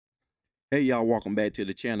Hey y'all, welcome back to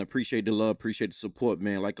the channel. Appreciate the love, appreciate the support,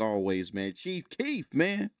 man. Like always, man. Chief Keef,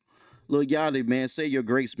 man. Lil Yachty, man. Say your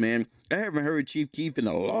grace, man. I haven't heard Chief Keef in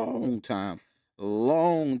a long time. A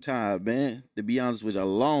long time, man. To be honest with you, a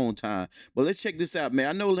long time. But let's check this out, man.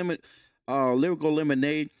 I know Lyrical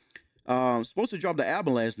Lemonade supposed to drop the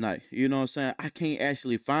album last night. You know what I'm saying? I can't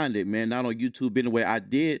actually find it, man. Not on YouTube anyway. I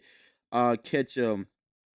did catch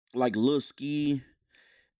like Lil Ski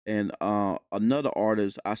and another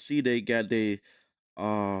artist. I see they got their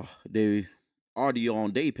audio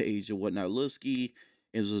on their page or whatnot. Lil Ski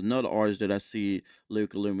is another artist that I see,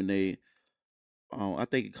 Lyrical Lemonade. I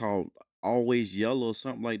think it called Always Yellow or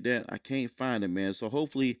something like that. I can't find it, man. So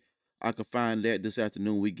hopefully I can find that this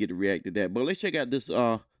afternoon. We get to react to that. But let's check out this.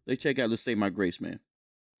 Let's check out. Let's Say My Grace, man.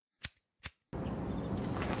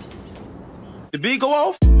 The beat go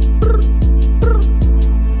off.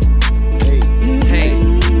 Hey,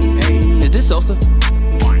 Is this Sosa?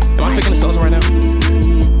 Am I picking the Sosa right now?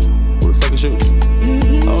 Who the fuck is you? I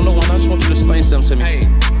don't know why. I just want you to explain something to me. Hey,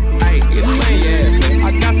 Explain your ass, nigga.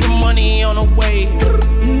 I got some money on the way.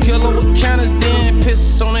 Killer with counters, then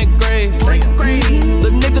piss on that grave. The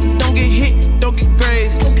nigga don't get hit, don't get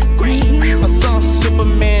grazed. I saw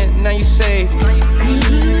Superman, now you saved.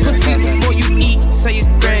 Pussy before you eat, say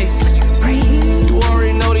your grace. You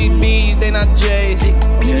already know these bees, they not J's.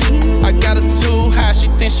 I got her too high, she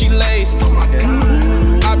think she laced.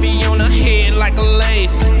 I be on her head like a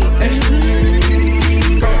lace.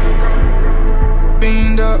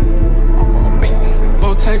 Beamed up,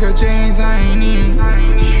 Bottega jeans, I ain't even.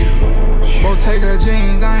 Bottega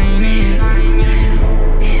jeans, I ain't even.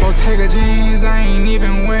 Bottega jeans, I ain't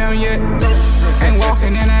even wear 'em yet. Ain't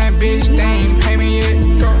walking in that bitch, they ain't pay me yet.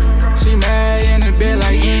 She mad in the bed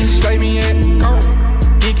like you ain't slay me yet.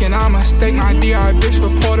 Geeking, I'ma stake my DR bitch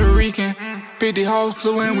for Puerto Rican. 50 hoes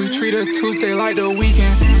flew in, we treat her Tuesday like the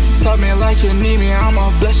weekend. Suck me like you need me,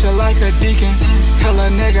 I'ma bless you like a deacon. Tell a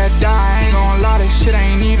nigga die, I ain't gon' lie, this shit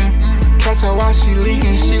ain't even. Catch her while she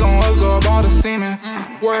leaking, she gon' absorb all the semen.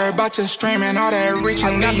 Worry about your streaming, all that reaching.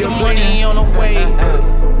 I got some money on the way.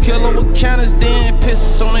 Killer with counters, then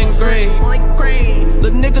piss on that grave.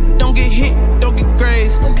 The nigga don't get hit, don't get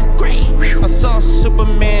grazed. I saw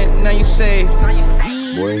Superman, now you saved.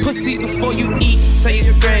 Pussy before you eat, say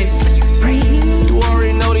your grace. You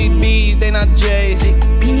already know these bees, they not J's.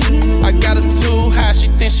 I got her too high, she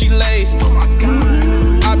think she laced.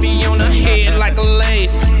 I be on her head like a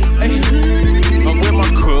lace. I'm with my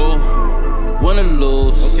crew, win or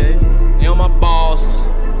lose. okay. They on my boss,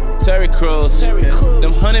 Terry Crews.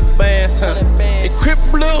 Them 100 bands, it Crip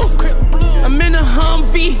Blue. I'm in a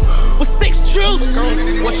Humvee with 6 troops.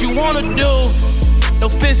 What you wanna do? No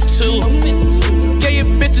fist too. Gave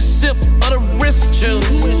your bitch a sip of the wrist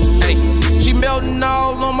juice. Ay, she melting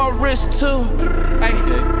all on my wrist too. Ay,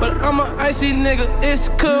 but I'm an icy nigga, it's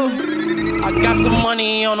cool. I got some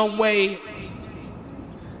money on the way.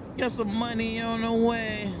 Got some money on the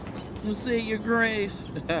way. You say your grace.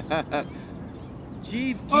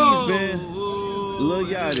 Chief Keef, man. Lil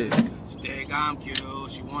Yachty. Think I'm cute,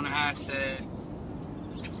 she wanna have sex.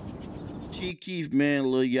 Chief Keef,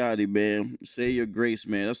 man. Lil Yachty, man. Say your grace,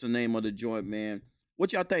 man. That's the name of the joint, man.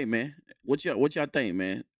 What y'all think, man? What y'all think,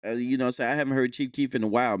 man? You know what I'm saying? I haven't heard Chief Keef in a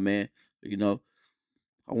while, man. You know,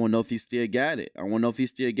 I want to know if he still got it. I want to know if he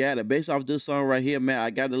still got it. Based off this song right here, man,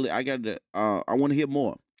 I want to hear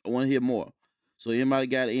more. I want to hear more. So anybody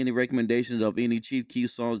got any recommendations of any Chief Keef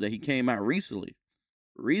songs that he came out recently?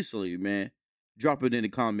 Man, drop it in the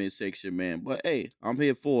comment section, man. But hey, I'm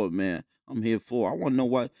here for it, man. I'm here for it. I want to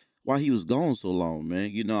know why he was gone so long, man.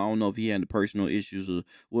 You know, I don't know if he had the personal issues or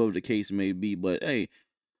whatever the case may be. But hey,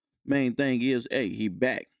 main thing is, hey, he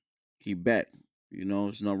back. He back. You know,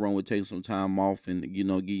 there's nothing wrong with taking some time off and, you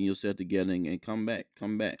know, getting yourself together and come back.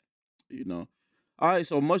 Come back. You know. All right,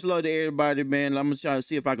 so much love to everybody, man. I'm gonna try to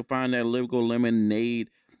see if I can find that Lyrical Lemonade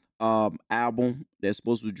album that's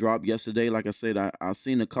supposed to drop yesterday. Like I said, I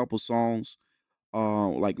seen a couple songs.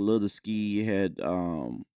 Like Lil Ski had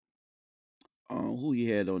who he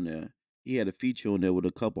had on there? He had a feature on there with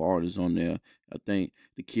a couple artists on there. I think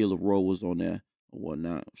the Killer Row was on there or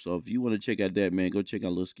whatnot. So if you want to check out that, man, go check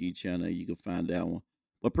out Lil Ski channel. You can find that one.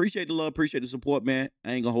 But appreciate the love, appreciate the support, man.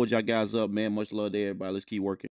 I ain't gonna hold y'all guys up, man. Much love to everybody. Let's keep working.